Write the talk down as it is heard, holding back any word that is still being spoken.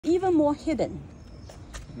even more hidden.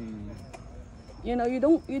 You know,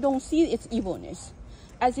 you don't see its evilness,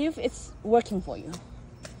 as if it's working for you,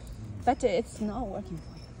 but it's not working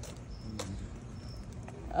for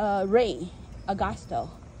you. Ray Augusto,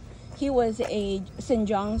 he was a St.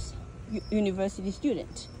 John's University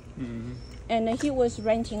student, and he was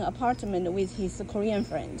renting an apartment with his Korean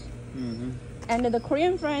friend. And the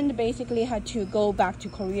Korean friend basically had to go back to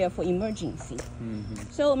Korea for emergency.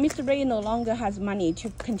 So Mr. Ray no longer has money to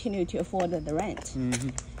continue to afford the rent.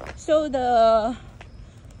 So the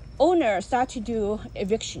owner started to do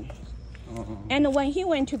eviction. And when he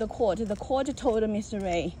went to the court told Mr.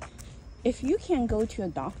 Ray, if you can go to a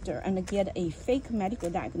doctor and get a fake medical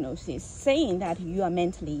diagnosis saying that you are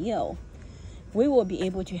mentally ill, we will be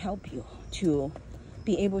able to help you to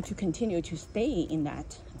be able to continue to stay in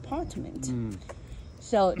that apartment.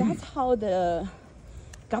 So that's how the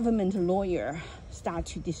government lawyer started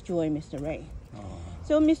to destroy Mr. Ray.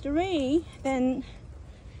 So Mr. Ray then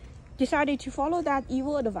decided to follow that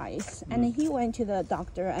evil advice, and he went to the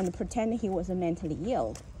doctor and pretended he was mentally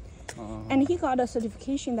ill. And he got a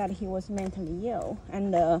certification that he was mentally ill.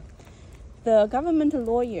 And the government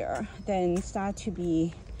lawyer then started to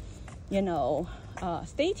be, you know,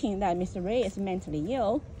 stating that Mr. Ray is mentally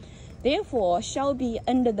ill, therefore shall be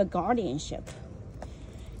under the guardianship.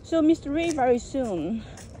 So Mr. Ray very soon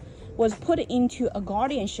was put into a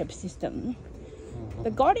guardianship system. The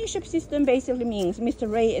guardianship system basically means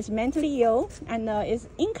Mr. Ray is mentally ill and is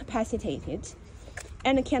incapacitated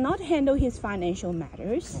and cannot handle his financial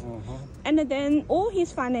matters. And then all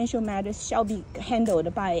his financial matters shall be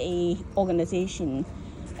handled by an organization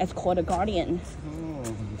as called a guardian.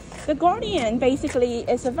 The guardian basically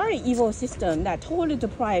is a very evil system that totally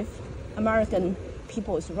deprives American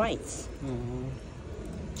people's rights.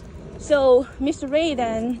 So Mr. Ray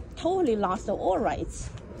then totally lost all rights.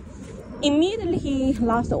 Immediately he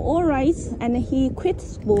lost all rights and he quit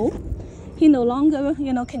school. He no longer,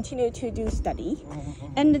 you know, continued to do study.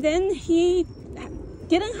 And then he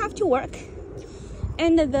didn't have to work.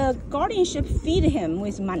 And the guardianship feed him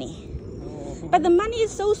with money. But the money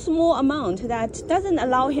is so small amount that doesn't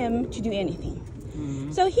allow him to do anything.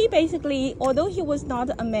 So he basically, although he was not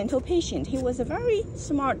a mental patient, he was a very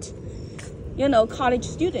smart, you know, college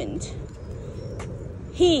student.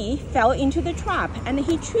 He fell into the trap and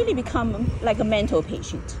he truly become like a mental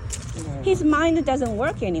patient. His mind doesn't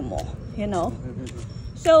work anymore, you know.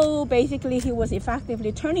 So basically he was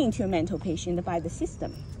effectively turning into a mental patient by the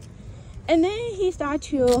system. And then he started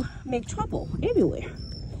to make trouble everywhere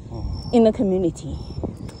in the community.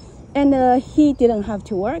 And he didn't have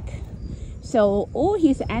to work. So all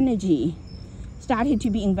his energy started to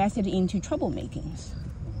be invested into troublemakings,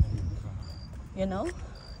 you know.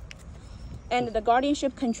 And the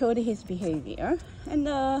guardianship controlled his behavior.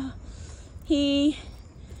 And he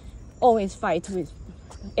always fight with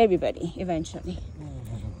everybody eventually.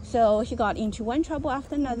 So he got into one trouble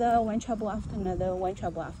after another, one trouble after another, one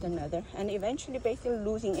trouble after another, and eventually basically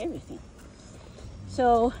losing everything.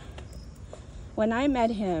 So when I met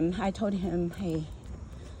him, I told him, hey,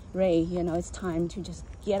 Ray, you know, it's time to just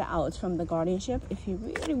get out from the guardianship if you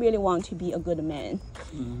really, really want to be a good man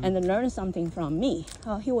and learn something from me.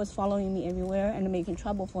 He was following me everywhere and making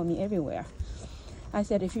trouble for me everywhere. I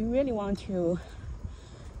said, if you really want to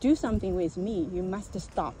do something with me, you must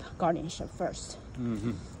stop guardianship first.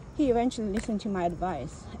 He eventually listened to my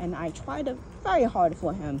advice, and I tried very hard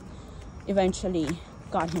for him. Eventually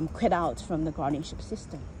got him quit out from the guardianship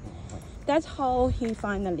system. That's how he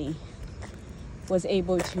finally was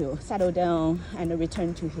able to settle down and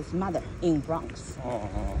return to his mother in Bronx.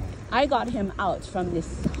 I got him out from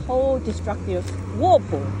this whole destructive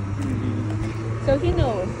whirlpool. So he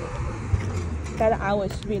knows that I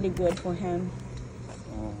was really good for him.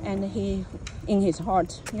 And he, in his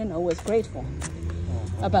heart, you know, was grateful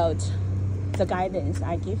about the guidance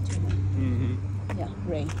I give to him. Yeah,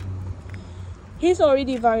 Ray. He's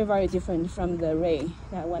already very, very different from the Ray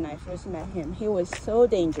that when I first met him. He was so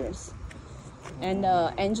dangerous. And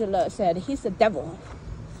Angela said, he's the devil.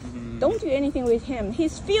 Don't do anything with him.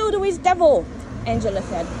 He's filled with devil, Angela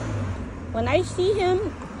said. When I see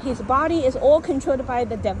him, his body is all controlled by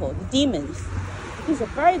the devil, the demons. He's a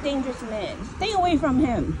very dangerous man. Stay away from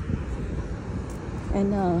him.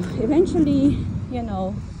 And eventually, you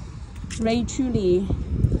know, Ray truly,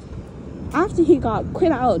 after he got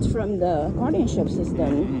quit out from the guardianship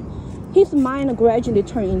system, his mind gradually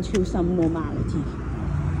turned into some normality.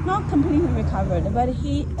 Not completely recovered, but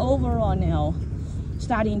he overall now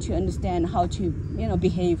starting to understand how to, you know,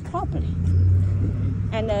 behave properly.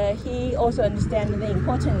 And he also understands the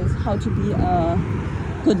importance how to be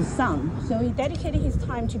a good son. So he dedicated his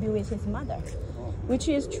time to be with his mother, which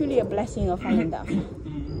is truly a blessing of Falun Dafa.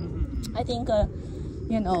 I think,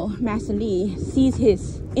 Master Li sees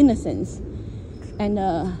his innocence and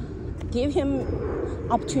gave him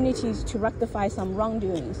opportunities to rectify some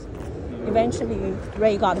wrongdoings. Eventually,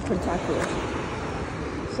 Ray got protected.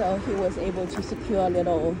 So he was able to secure a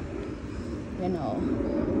little,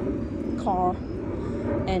 car,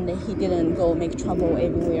 and he didn't go make trouble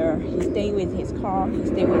everywhere. He stayed with his car, he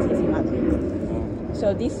stayed with his mother.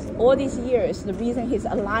 So all these years, the reason he's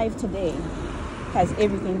alive today has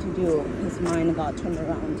everything to do. His mind got turned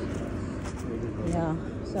around. Yeah.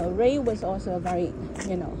 So Ray was also a very,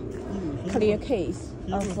 clear case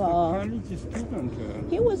of. College student.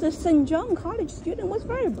 He was a St. John College student. Was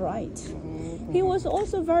very bright. He was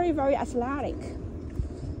also very, very athletic.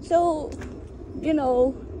 So,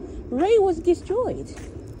 Ray was destroyed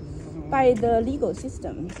by the legal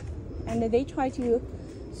system, and they tried to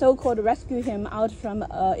so-called rescue him out from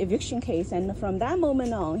an eviction case, and from that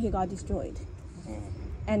moment on, he got destroyed.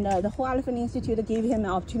 And the Whole Elephant Institute gave him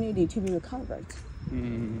an opportunity to be recovered.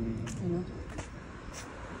 You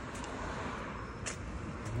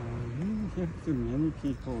helped many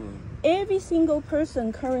people. Every single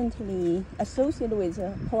person currently associated with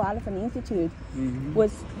the Whole Elephant Institute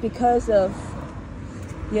was because of,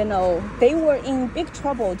 they were in big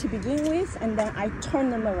trouble to begin with, and then I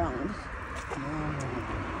turned them around.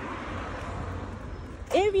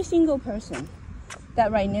 Every single person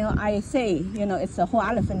that right now I say, it's a Whole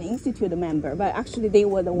Elephant Institute member, but actually they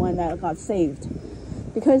were the one that got saved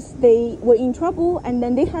because they were in trouble, and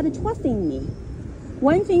then they had trust in me.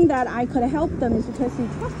 One thing that I could help them is because they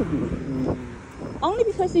trusted me. Only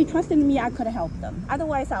because they trusted me, I could help them.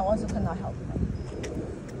 Otherwise, I also could not help them.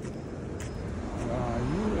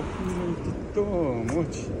 You accumulated so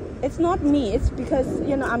much. It's not me. It's because,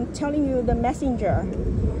 I'm telling you the messenger.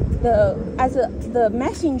 The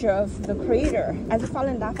messenger of the Creator, as a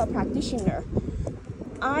Falun Dafa practitioner,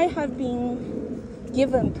 I have been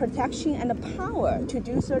given protection and the power to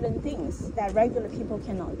do certain things that regular people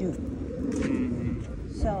cannot do.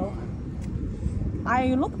 So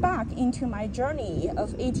I look back into my journey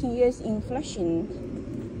of 18 years in Flushing.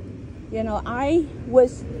 I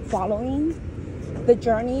was following the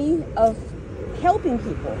journey of helping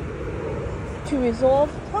people to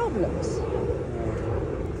resolve problems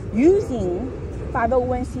using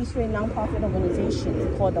 501c3 nonprofit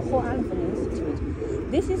organization called the Whole Elephant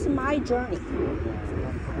Institute. This is my journey.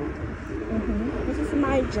 This is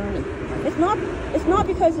my journey. It's not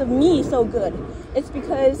because of me so good. It's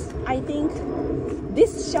because I think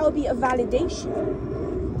this shall be a validation,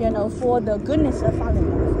 for the goodness of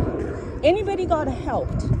Falun Dafa. Anybody got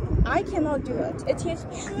helped. I cannot do it. It is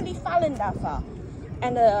truly Falun Dafa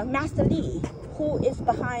and Master Li who is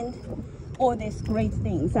behind all these great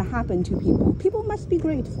things that happen to people. People must be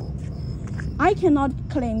grateful. I cannot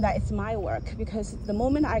claim that it's my work, because the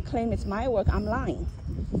moment I claim it's my work, I'm lying.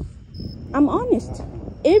 I'm honest.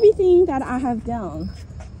 Everything that I have done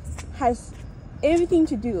has everything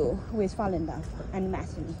to do with Falun Dafa and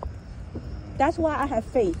Master Li. That's why I have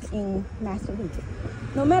faith in Master Li.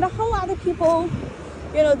 No matter how other people,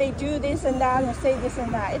 they do this and that and say this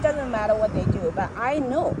and that, it doesn't matter what they do, but I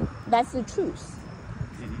know that's the truth.